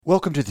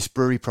Welcome to this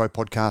Brewery Pro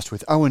podcast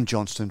with Owen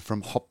Johnston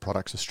from Hop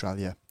Products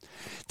Australia.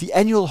 The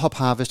annual Hop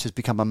Harvest has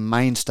become a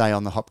mainstay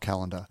on the hop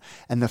calendar,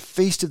 and the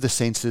feast of the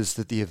senses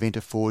that the event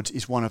affords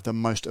is one of the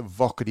most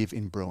evocative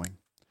in brewing.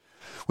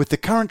 With the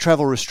current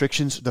travel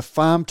restrictions, the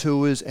farm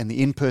tours and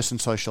the in-person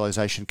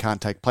socialisation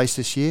can't take place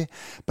this year,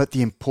 but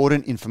the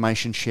important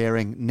information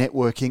sharing,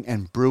 networking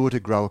and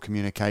brewer-to-grower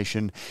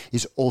communication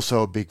is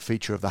also a big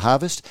feature of the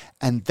harvest,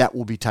 and that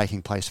will be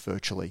taking place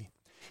virtually.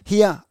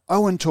 Here,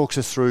 Owen talks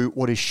us through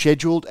what is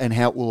scheduled and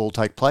how it will all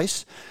take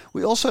place.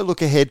 We also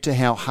look ahead to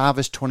how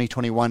Harvest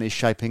 2021 is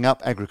shaping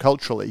up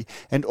agriculturally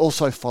and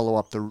also follow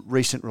up the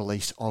recent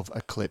release of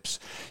Eclipse.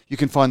 You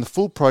can find the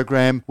full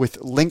program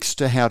with links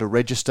to how to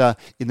register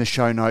in the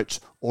show notes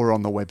or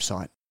on the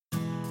website.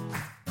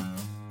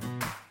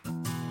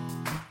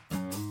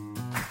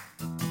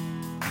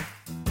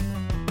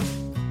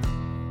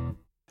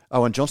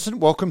 Owen Johnston,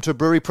 welcome to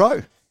Brewery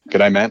Pro.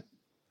 G'day, Matt.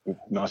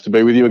 Nice to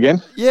be with you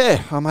again.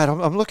 Yeah, mate,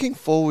 I'm looking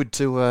forward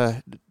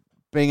to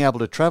being able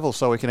to travel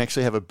so we can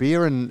actually have a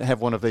beer and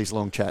have one of these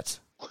long chats.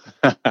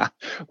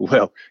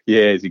 Well,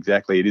 yes,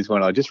 exactly. It is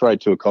one. I just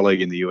wrote to a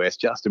colleague in the US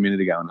just a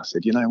minute ago and I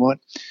said, you know what?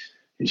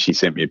 She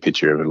sent me a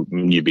picture of a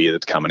new beer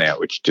that's coming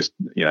out, which just,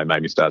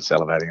 made me start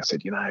salivating. I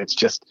said, it's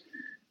just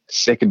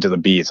second to the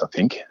beers, I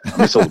think. I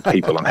miss all the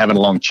people. I'm having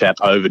a long chat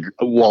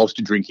whilst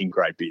drinking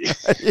great beer.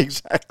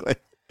 Exactly.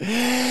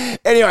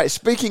 Anyway,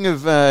 speaking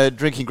of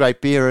drinking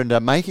great beer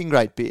and making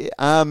great beer,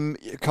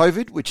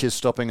 COVID, which is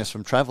stopping us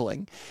from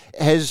travelling,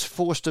 has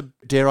forced a,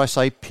 dare I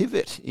say,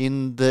 pivot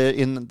in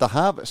the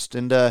harvest.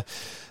 And the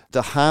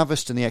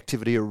harvest and the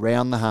activity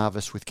around the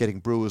harvest with getting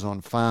brewers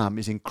on farm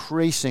is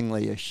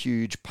increasingly a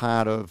huge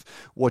part of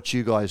what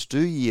you guys do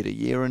year to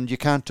year, and you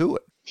can't do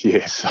it.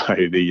 Yeah, so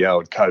the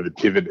old COVID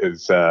pivot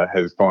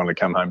has finally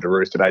come home to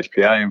roost at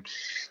HPA, and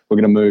we're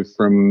going to move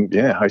from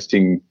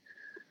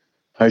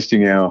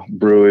hosting our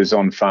brewers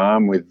on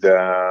farm with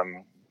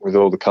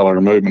all the colour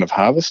and movement of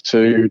harvest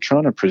to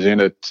trying to present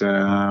it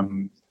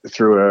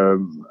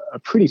through a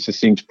pretty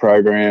succinct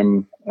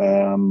program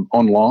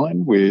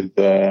online with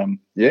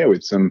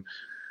some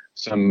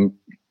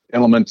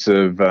elements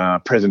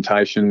of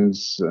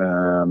presentations,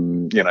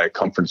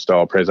 conference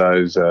style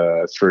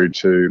prezos through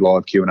to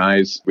live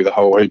Q&As with a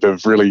whole heap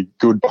of really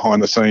good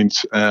behind the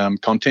scenes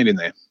content in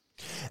there.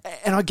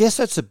 And I guess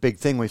that's a big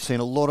thing. We've seen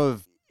a lot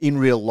of in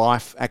real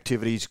life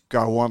activities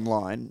go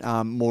online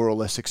more or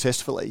less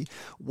successfully.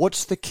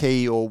 What's the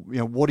key, or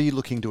what are you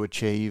looking to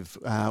achieve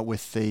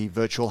with the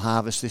virtual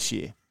harvest this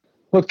year?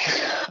 Look,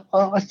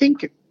 I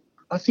think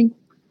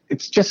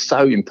it's just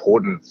so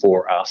important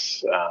for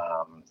us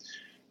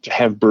to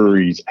have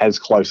breweries as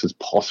close as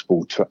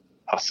possible to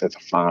us as a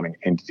farming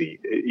entity.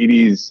 It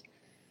is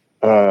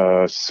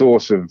a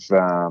source of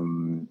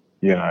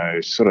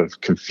sort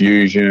of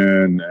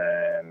confusion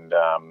and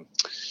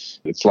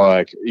it's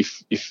like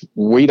if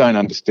we don't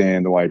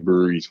understand the way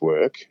breweries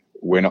work,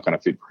 we're not going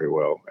to fit very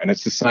well. And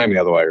it's the same the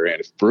other way around.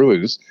 If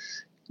brewers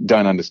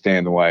don't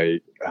understand the way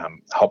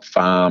hop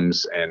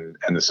farms and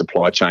the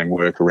supply chain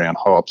work around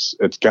hops,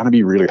 it's going to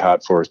be really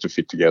hard for us to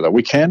fit together.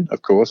 We can,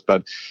 of course,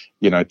 but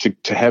to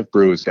have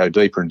brewers go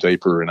deeper and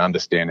deeper and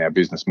understand our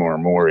business more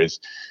and more is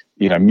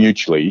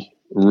mutually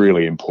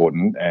really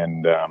important.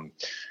 And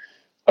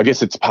I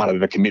guess it's part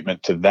of a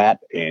commitment to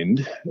that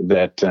end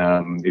that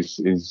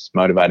is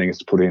motivating us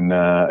to put in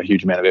a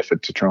huge amount of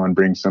effort to try and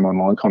bring some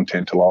online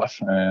content to life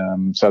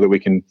so that we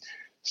can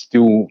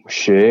still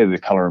share the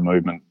colour and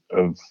movement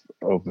of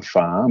the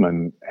farm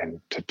and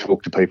to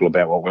talk to people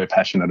about what we're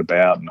passionate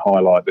about and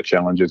highlight the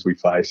challenges we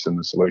face and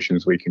the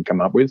solutions we can come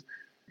up with,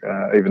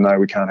 even though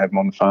we can't have them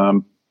on the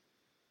farm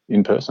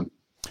in person.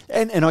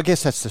 And I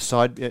guess that's the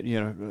side,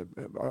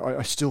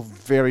 I still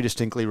very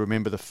distinctly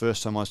remember the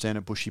first time I was down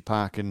at Bushy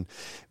Park and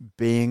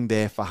being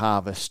there for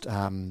harvest.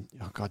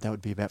 That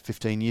would be about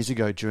 15 years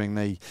ago during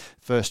the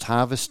first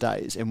harvest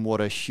days, and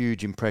what a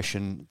huge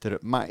impression that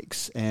it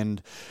makes.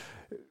 And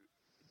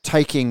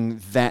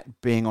taking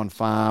that being on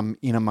farm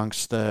in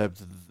amongst the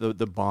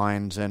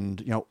binds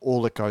and,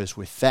 all that goes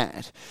with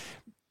that,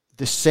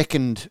 the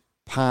second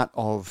part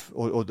of,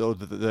 or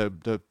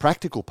the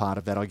practical part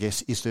of that, I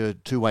guess, is the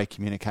two-way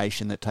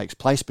communication that takes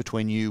place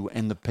between you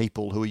and the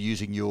people who are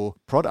using your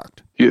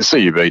product. Yeah,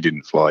 CUB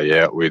didn't fly you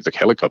out with the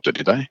helicopter,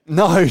 did they?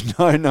 No. I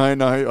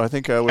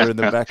think we're in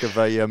the back of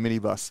a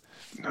minibus.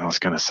 I was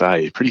going to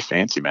say, pretty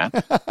fancy, man.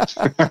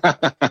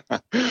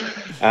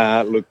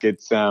 Look,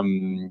 it's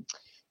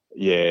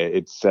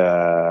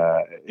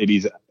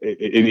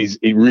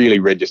it really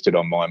registered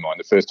on my mind.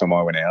 The first time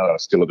I went out, I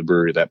was still at the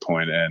brewery at that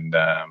point, and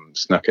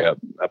snuck out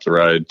up the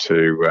road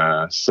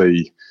to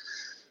see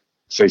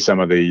some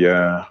of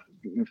the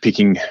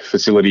picking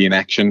facility in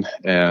action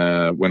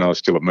when I was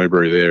still at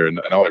Moobury there, and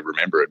I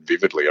remember it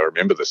vividly. I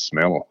remember the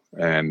smell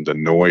and the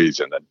noise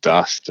and the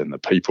dust and the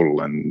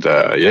people, and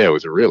it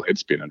was a real head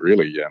spin. It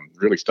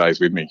really stays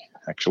with me,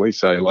 actually.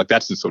 So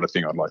that's the sort of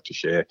thing I'd like to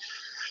share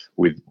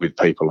with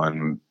people.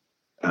 And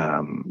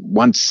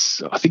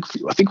once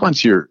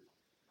once you're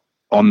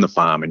on the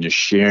farm and you're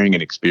sharing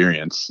an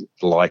experience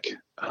like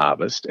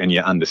harvest, and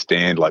you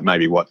understand like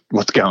maybe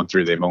what's going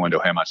through their mind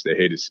or how much their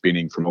head is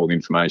spinning from all the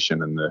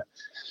information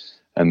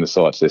and the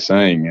sites they're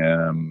seeing.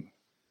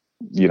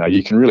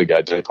 You can really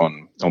go deep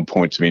on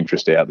points of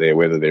interest out there,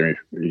 whether they're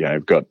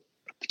got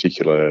a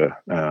particular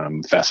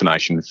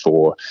fascination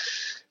for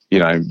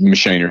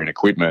machinery and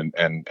equipment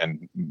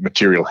and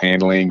material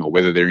handling, or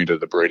whether they're into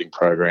the breeding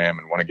program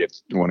and want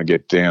to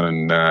get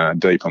down and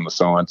deep on the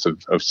science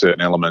of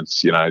certain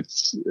elements.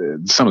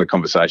 Some of the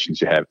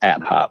conversations you have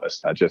at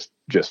harvest are just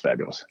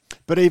fabulous.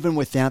 But even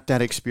without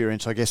that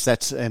experience, I guess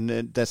that's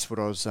what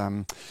I was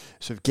sort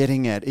of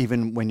getting at.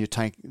 Even when you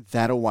take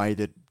that away,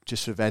 that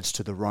just sort of adds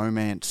to the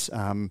romance.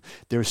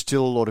 There is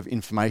still a lot of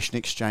information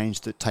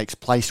exchange that takes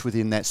place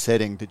within that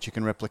setting that you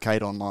can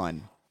replicate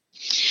online.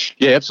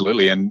 Yeah,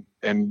 absolutely, and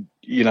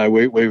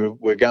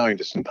we're going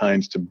to some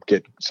pains to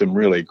get some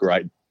really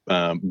great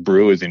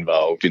brewers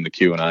involved in the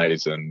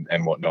Q&As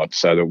and whatnot,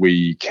 so that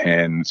we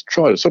can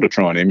try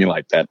and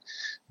emulate that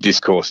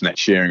discourse and that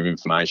sharing of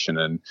information.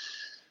 And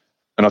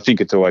I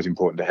think it's always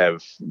important to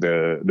have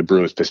the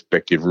brewer's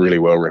perspective really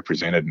well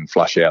represented and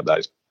flush out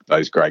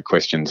those great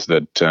questions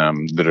that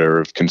are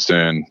of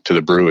concern to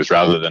the brewers,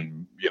 rather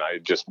than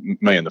just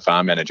me and the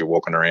farm manager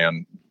walking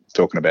around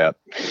talking about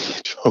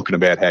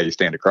how you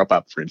stand a crop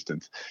up, for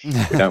instance. We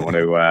don't want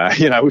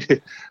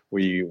to,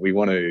 we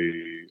want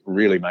to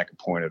really make a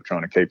point of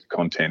trying to keep the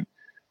content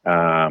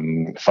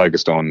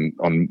focused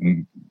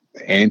on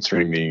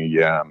answering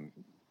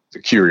the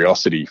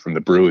curiosity from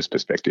the brewer's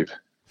perspective.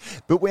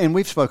 And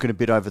we've spoken a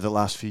bit over the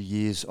last few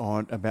years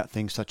about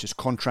things such as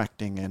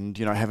contracting and,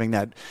 having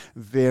that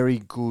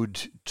very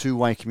good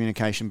two-way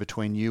communication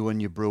between you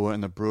and your brewer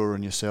and the brewer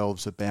and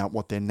yourselves about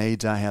what their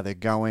needs are, how they're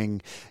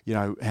going,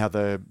 how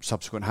the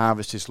subsequent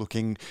harvest is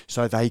looking,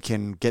 so they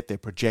can get their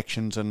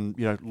projections and,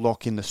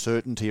 lock in the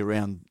certainty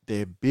around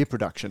their beer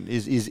production.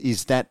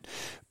 Is that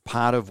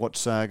part of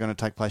what's going to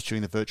take place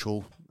during the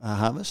virtual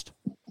harvest?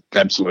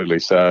 Absolutely.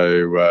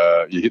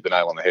 So you hit the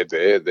nail on the head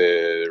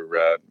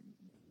there.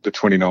 The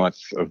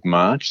 29th of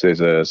March, there's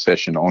a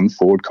session on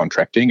forward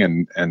contracting,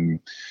 and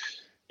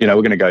we're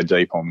going to go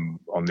deep on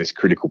this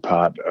critical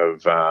part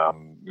of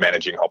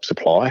managing hop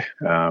supply.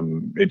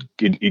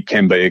 It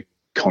can be a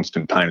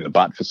constant pain in the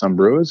butt for some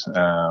brewers,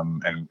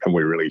 and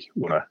we really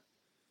want to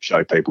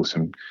show people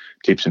some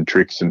tips and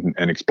tricks and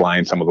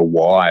explain some of the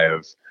why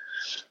of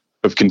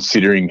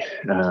considering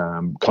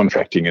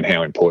contracting and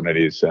how important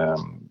it is.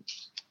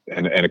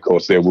 And of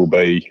course, there will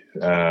be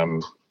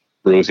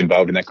brewers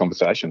involved in that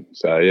conversation.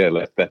 So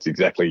yeah, that's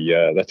exactly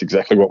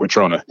what we're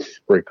trying to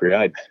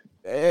recreate.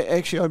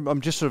 Actually, I'm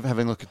just sort of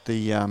having a look at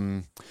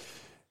the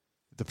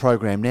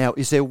program now.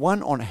 Is there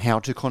one on how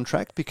to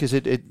contract? Because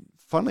it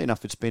funnily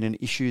enough, it's been an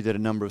issue that a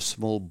number of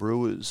small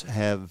brewers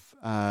have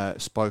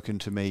spoken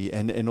to me,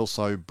 and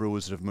also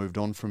brewers that have moved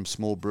on from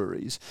small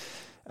breweries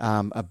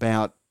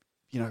about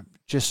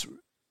just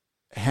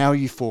how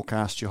you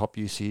forecast your hop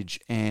usage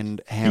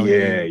and how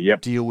you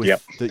deal with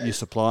your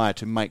supplier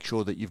to make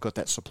sure that you've got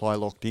that supply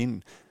locked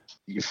in.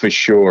 For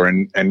sure,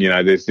 and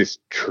there's this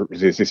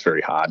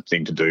very hard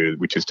thing to do,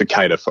 which is to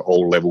cater for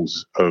all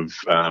levels of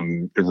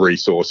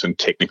resource and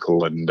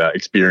technical and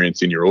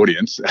experience in your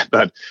audience.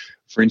 But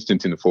for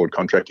instance, in the forward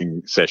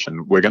contracting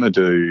session, we're going to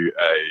do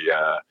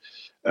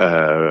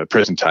a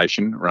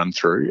presentation run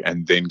through,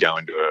 and then go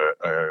into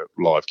a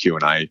live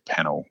Q&A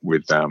panel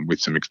with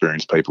some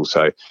experienced people.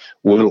 So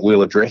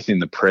we'll address in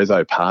the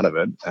Prezzo part of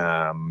it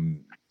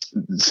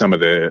some of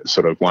the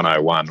sort of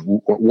 101.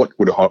 What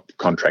would a hop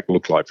contract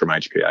look like from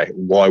HPA?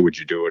 Why would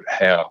you do it?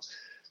 How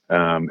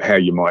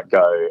you might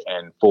go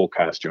and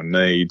forecast your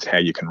needs, how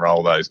you can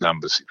roll those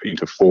numbers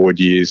into forward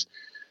years,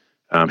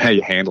 how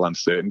you handle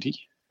uncertainty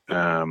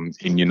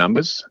in your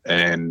numbers,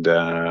 and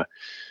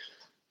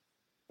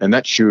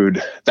that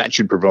should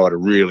provide a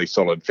really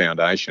solid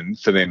foundation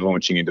for then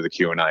launching into the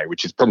Q&A,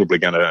 which is probably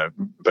going to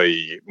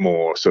be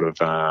more sort of,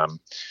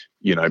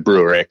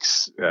 Brewer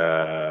X,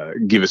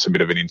 give us a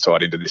bit of an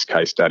insight into this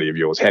case study of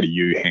yours. How do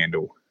you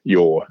handle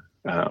your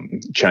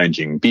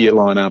changing beer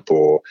lineup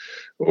or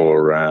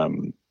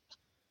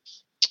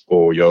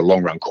your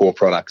long run core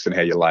products, and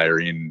how you layer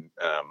in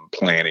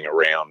planning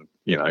around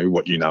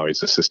what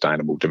is a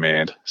sustainable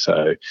demand.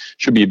 So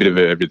should be a bit of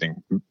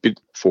everything, bit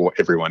for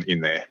everyone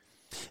in there.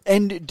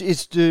 And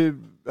do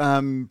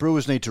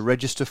brewers need to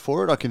register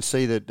for it? I can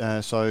see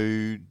that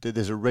so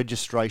there's a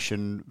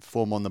registration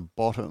form on the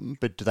bottom,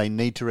 but do they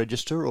need to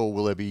register, or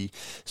will there be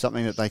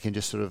something that they can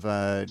just sort of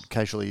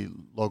casually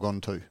log on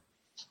to?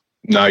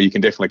 No, you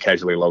can definitely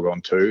casually log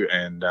on to,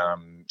 and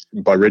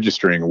by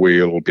registering,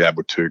 we'll be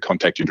able to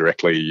contact you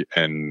directly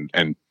and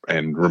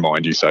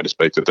remind you, so to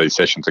speak, that these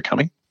sessions are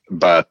coming.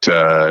 But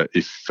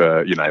if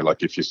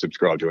you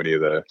subscribe to any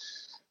of the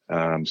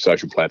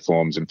social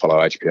platforms and follow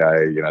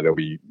HPA,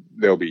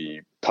 there'll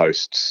be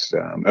posts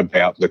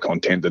about the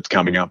content that's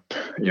coming up,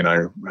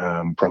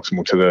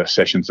 proximal to the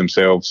sessions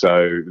themselves.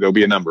 So there'll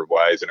be a number of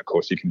ways, and of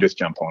course you can just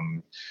jump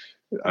on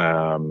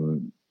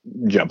the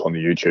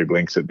YouTube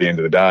links at the end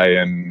of the day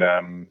and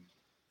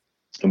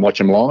watch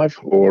them live,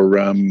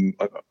 or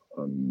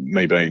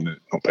me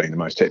not being the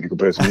most technical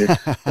person here,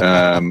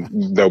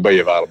 they'll be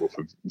available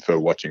for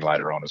watching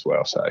later on as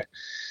well. So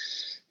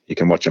you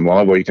can watch them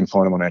live, or you can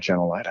find them on our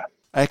channel later.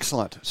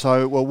 Excellent.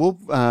 So, well, we'll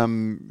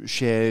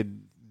share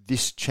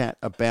this chat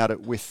about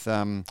it with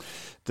the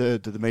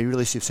media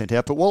release you've sent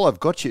out. But while I've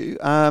got you,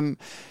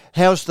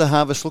 how's the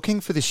harvest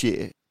looking for this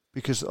year?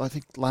 Because I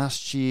think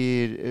last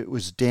year it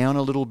was down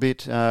a little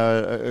bit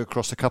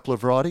across a couple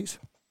of varieties.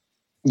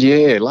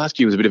 Yeah, last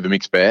year was a bit of a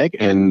mixed bag,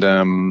 and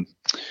off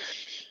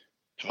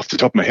the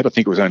top of my head, I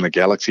think it was only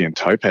Galaxy and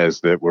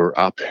Topaz that were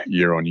up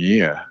year on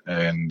year,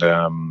 and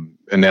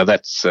now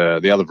that's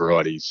the other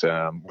varieties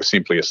were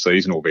simply a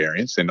seasonal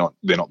variance. They're not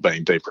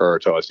being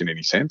deprioritised in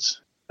any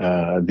sense.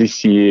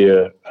 This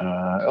year,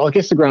 I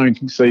guess the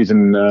growing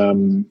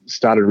season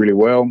started really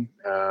well.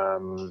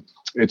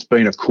 It's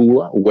been a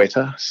cooler,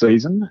 wetter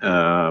season.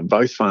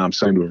 Both farms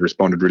seem to have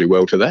responded really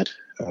well to that.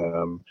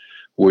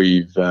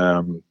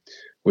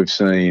 We've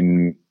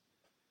seen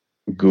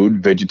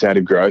good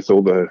vegetative growth.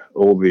 All the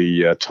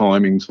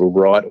timings were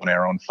right on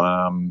our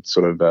on-farm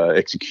sort of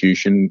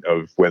execution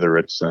of whether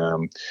it's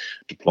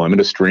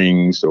deployment of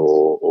strings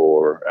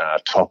or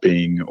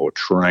topping or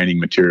training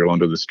material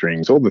onto the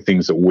strings. All the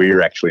things that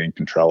we're actually in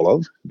control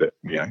of. That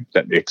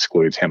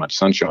excludes how much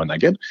sunshine they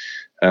get.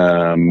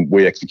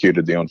 We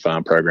executed the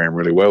on-farm program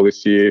really well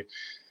this year.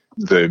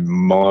 The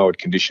mild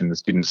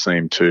conditions didn't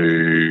seem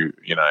to,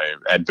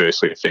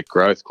 adversely affect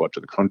growth. Quite to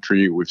the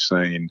contrary, we've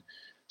seen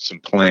some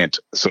plant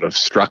sort of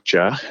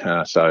structure.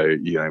 So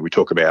we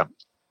talk about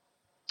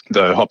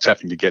the hops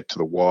having to get to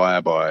the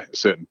wire by a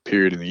certain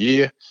period in the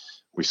year.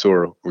 We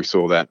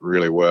saw that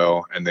really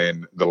well. And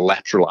then the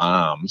lateral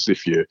arms,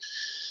 if you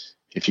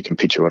can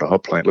picture what a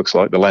hop plant looks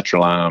like, the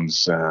lateral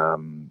arms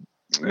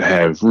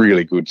have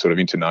really good sort of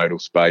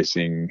internodal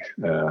spacing,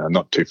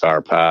 not too far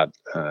apart,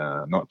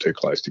 not too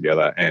close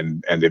together,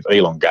 and they've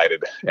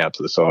elongated out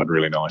to the side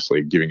really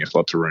nicely, giving us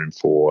lots of room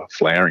for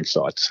flowering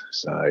sites.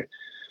 So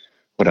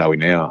what are we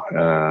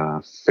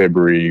now?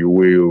 February,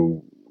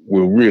 we'll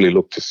really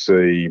look to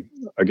see,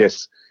 I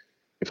guess,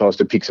 if I was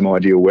to pick some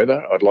ideal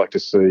weather, I'd like to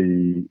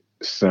see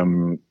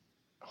some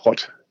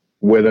hot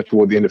weather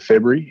toward the end of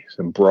February,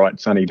 some bright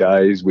sunny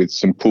days with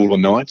some cooler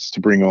nights to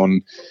bring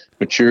on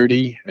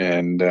maturity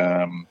and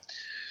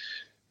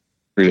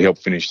really help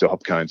finish the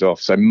hop cones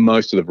off. So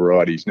most of the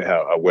varieties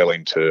now are well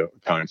into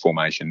cone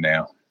formation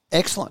now.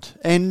 Excellent.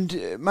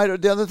 And,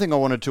 mate, the other thing I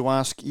wanted to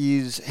ask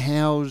is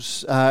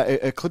how's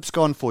Eclipse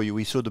gone for you?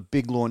 We saw the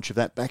big launch of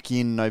that back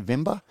in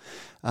November,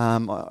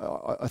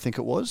 I think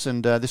it was,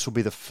 and this will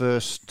be the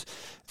first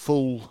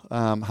full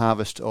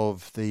harvest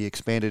of the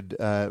expanded,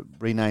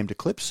 renamed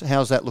Eclipse.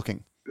 How's that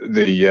looking?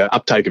 The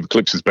uptake of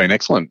Eclipse has been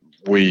excellent.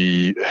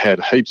 We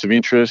had heaps of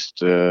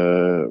interest.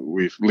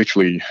 We've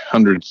literally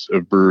hundreds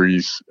of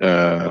breweries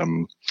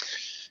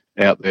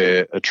out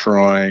there are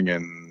trying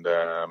and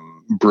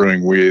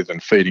brewing with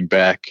and feeding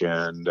back,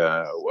 and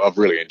I've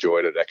really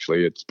enjoyed it.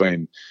 Actually, it's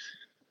been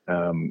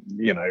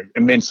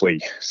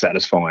immensely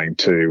satisfying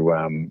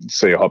to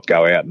see a hop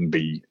go out and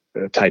be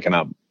taken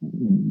up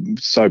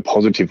so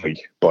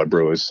positively by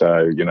brewers.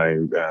 So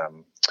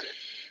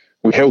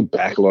we held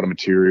back a lot of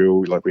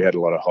material, like we had a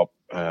lot of hop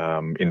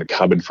in the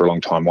cupboard for a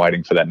long time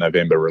waiting for that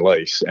November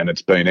release, and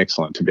it's been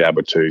excellent to be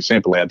able to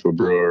sample out to a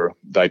brewer.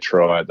 They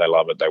try it, they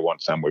love it, they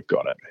want some, we've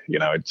got it.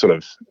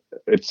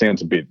 It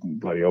sounds a bit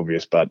bloody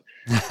obvious, but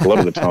a lot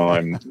of the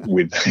time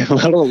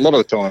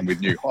with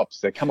new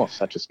hops, they come off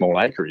such a small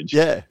acreage.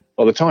 Yeah.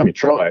 By the time you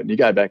try it and you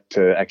go back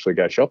to actually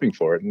go shopping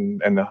for it,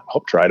 and the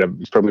hop trader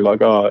is probably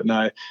like, oh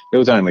no, there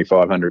was only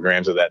 500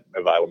 grams of that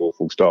available,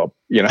 full stop,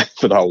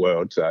 for the whole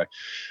world. So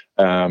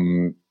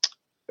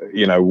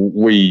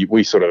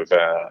we sort of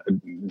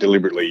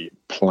deliberately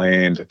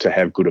planned to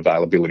have good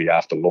availability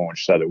after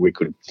launch so that we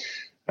could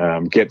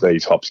get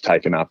these hops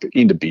taken up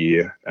into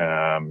beer,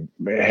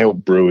 help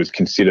brewers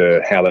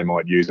consider how they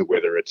might use it,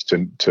 whether it's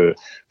to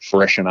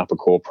freshen up a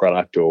core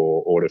product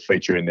or to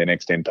feature in their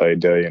next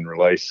NPD and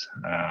release.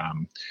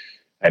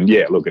 And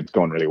yeah, look, it's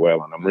gone really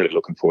well, and I'm really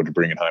looking forward to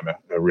bringing home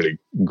a really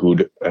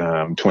good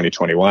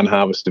 2021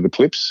 harvest of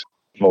Eclipse.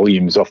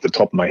 Volumes off the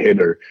top of my head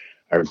are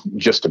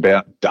just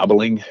about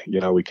doubling.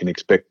 We can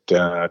expect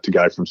to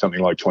go from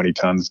something like 20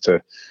 tonnes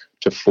to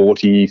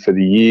 40 for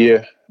the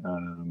year.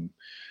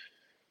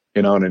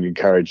 And I'd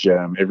encourage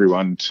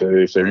everyone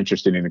to, if they're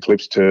interested in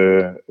Eclipse,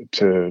 to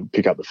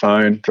pick up the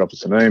phone, drop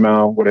us an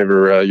email,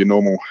 whatever your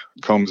normal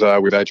comms are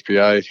with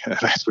HPA.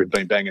 As we've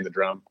been banging the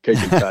drum, keep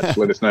in touch.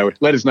 Let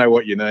us know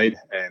what you need,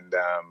 and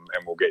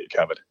we'll get you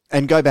covered.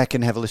 And go back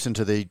and have a listen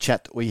to the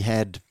chat that we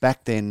had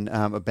back then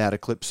about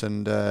Eclipse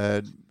and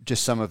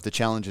just some of the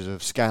challenges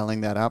of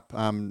scaling that up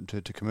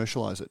to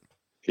commercialise it.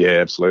 Yeah,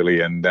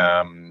 absolutely. And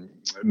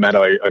Matt,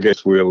 I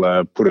guess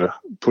we'll put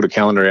a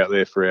calendar out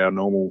there for our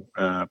normal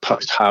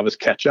post-harvest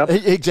catch-up.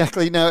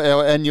 Exactly. No,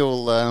 our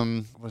annual,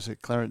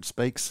 Clarence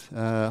Speaks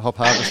Hop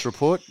Harvest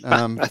Report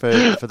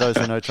for those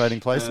who know Trading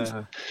Places.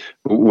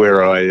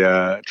 Where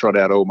I trot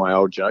out all my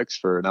old jokes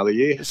for another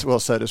year.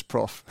 Well, so does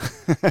Prof,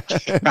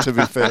 to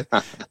be fair.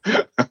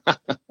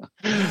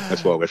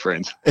 That's why we're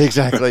friends.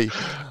 Exactly.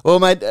 Well,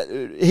 mate,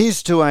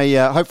 here's to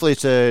hopefully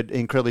it's an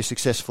incredibly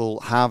successful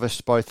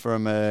harvest, both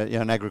from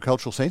an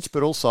agricultural sense,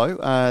 but also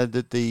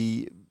that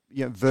the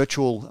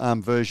virtual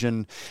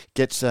version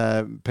gets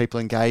people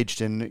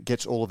engaged and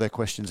gets all of their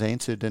questions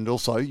answered, and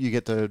also you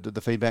get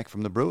the feedback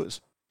from the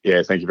brewers.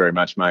 Yeah, thank you very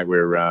much, mate.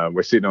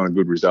 We're sitting on a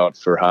good result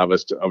for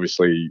harvest.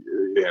 Obviously,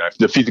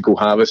 the physical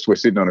harvest, we're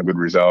sitting on a good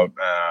result.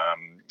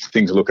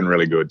 Things are looking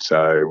really good.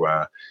 So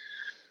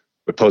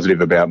we're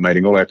positive about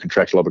meeting all our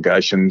contractual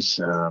obligations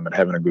and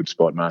having a good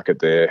spot market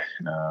there.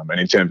 And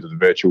in terms of the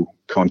virtual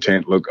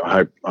content, look,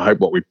 I hope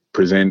what we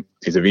present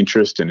is of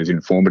interest and is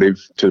informative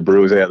to the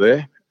brewers out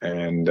there.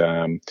 And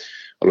I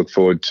look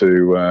forward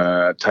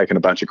to taking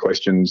a bunch of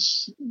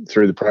questions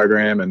through the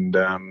program. And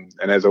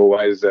as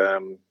always,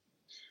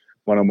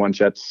 one-on-one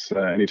chats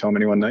anytime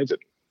anyone needs it.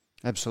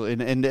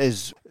 Absolutely. And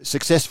as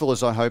successful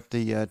as I hope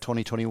the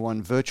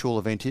 2021 virtual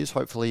event is,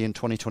 hopefully in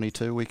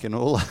 2022 we can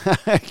all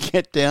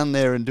get down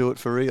there and do it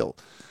for real.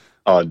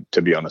 Oh,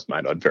 to be honest,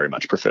 mate, I'd very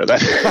much prefer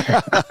that.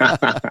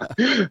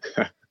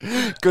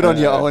 Good on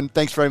you, Owen.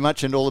 Thanks very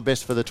much, and all the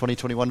best for the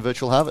 2021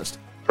 Virtual Harvest.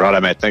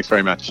 Righto, mate. Thanks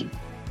very much.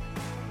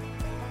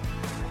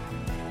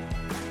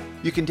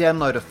 You can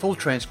download a full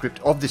transcript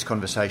of this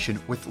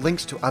conversation with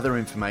links to other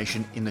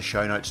information in the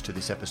show notes to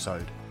this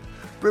episode.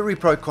 Brewery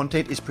Pro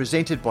content is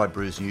presented by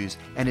Brews News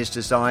and is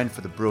designed for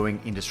the brewing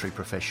industry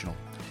professional.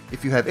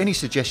 If you have any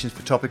suggestions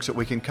for topics that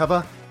we can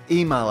cover,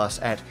 email us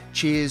at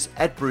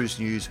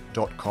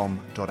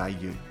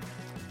cheers@brewsnews.com.au.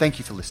 Thank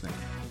you for listening.